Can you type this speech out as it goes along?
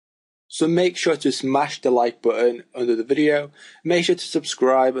So make sure to smash the like button under the video, make sure to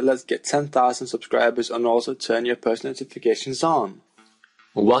subscribe, let's get 10,000 subscribers, and also turn your post notifications on.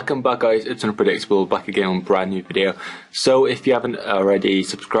 Welcome back, guys. It's Unpredictable, back again on a brand new video. So if you haven't already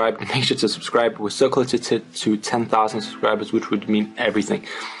subscribed, make sure to subscribe. We're so close to 10,000 subscribers, which would mean everything.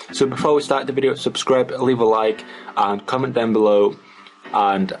 So before we start the video, subscribe, leave a like, and comment down below,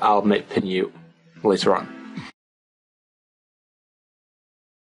 and I'll pin you later on.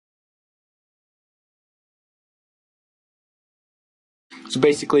 So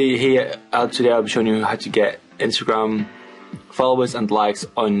basically here today I'll be showing you how to get Instagram followers and likes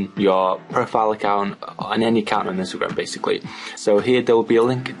on your profile account, on any account on Instagram basically. So here there will be a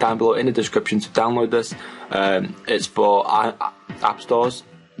link down below in the description to download this. It's for app stores,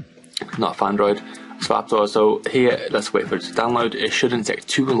 not for Android, it's for app stores. So here, let's wait for it to download. It shouldn't take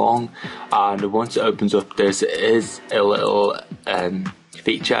too long, and once it opens up there is a little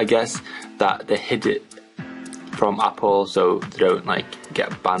feature, I guess, that they hid it from Apple so they don't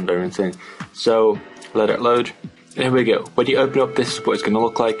get banned or anything. So let it load. Here we go. When you open up, this is what it's going to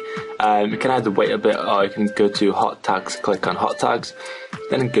look like. You can either wait a bit, or you can go to hot tags, click on hot tags,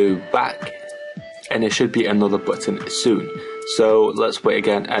 then go back, and there should be another button soon. So let's wait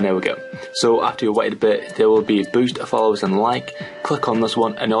again, and there we go. So after you wait a bit, there will be a boost of followers and like. Click on this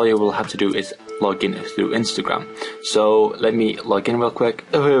one, and all you will have to do is log in through Instagram. So let me log in real quick.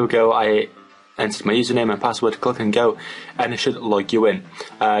 Oh, here we go. I enter my username and password, click and go, and it should log you in.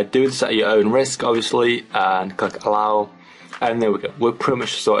 Do this at your own risk, obviously, and click allow, and there we go. We're pretty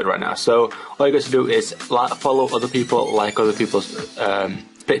much sorted right now. So all you got to do is follow other people, like other people's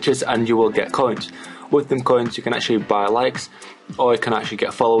pictures, and you will get coins. With them coins, you can actually buy likes, or you can actually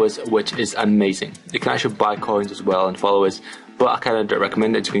get followers, which is amazing. You can actually buy coins as well and followers, but I kind of don't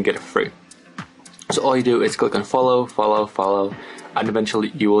recommend it. You can get it free. So all you do is click on follow, follow, follow, and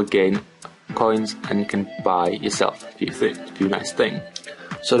eventually you will gain coins, and you can buy yourself a few nice things.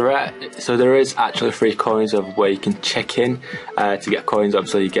 So there is actually free coins of where you can check in to get coins.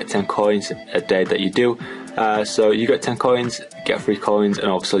 Obviously you get 10 coins a day that you do. So you get 10 coins, get free coins, and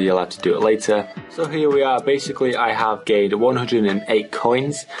obviously you'll have to do it later. So here we are. Basically I have gained 108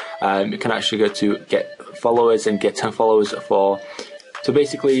 coins. You can actually go to get followers and get 10 followers for, so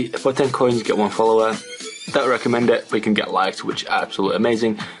basically for 10 coins you get 1 follower. Don't recommend it, but you can get likes, which are absolutely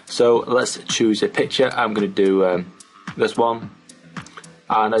amazing. So let's choose a picture. I'm going to do this one,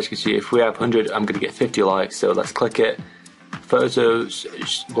 and as you can see, if we have 100, I'm going to get 50 likes. So let's click it. Photos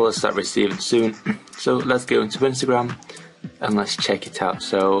will start receiving soon. So let's go into Instagram and let's check it out.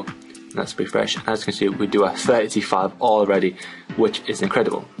 So let's refresh. As you can see, we do have 35 already, which is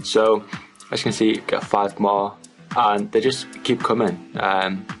incredible. So as you can see, got 5 more, and they just keep coming.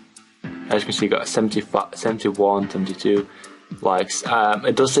 As you can see, got 71, 72 likes.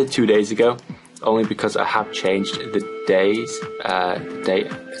 It does say 2 days ago, only because I have changed the date.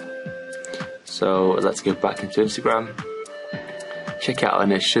 So let's go back into Instagram, check out,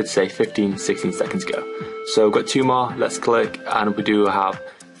 and it should say 16 seconds ago. So we've got 2 more, let's click, and we do have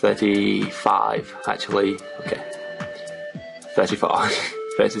 35 actually. Okay, 34,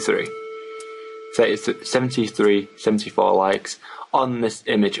 33, 73, 74 likes on this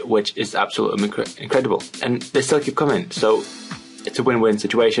image, which is absolutely incredible, and they still keep coming. So it's a win-win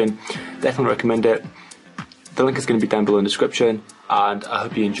situation. Definitely recommend it. The link is going to be down below in the description, and I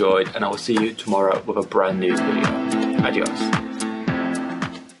hope you enjoyed, and I will see you tomorrow with a brand new video. Adios.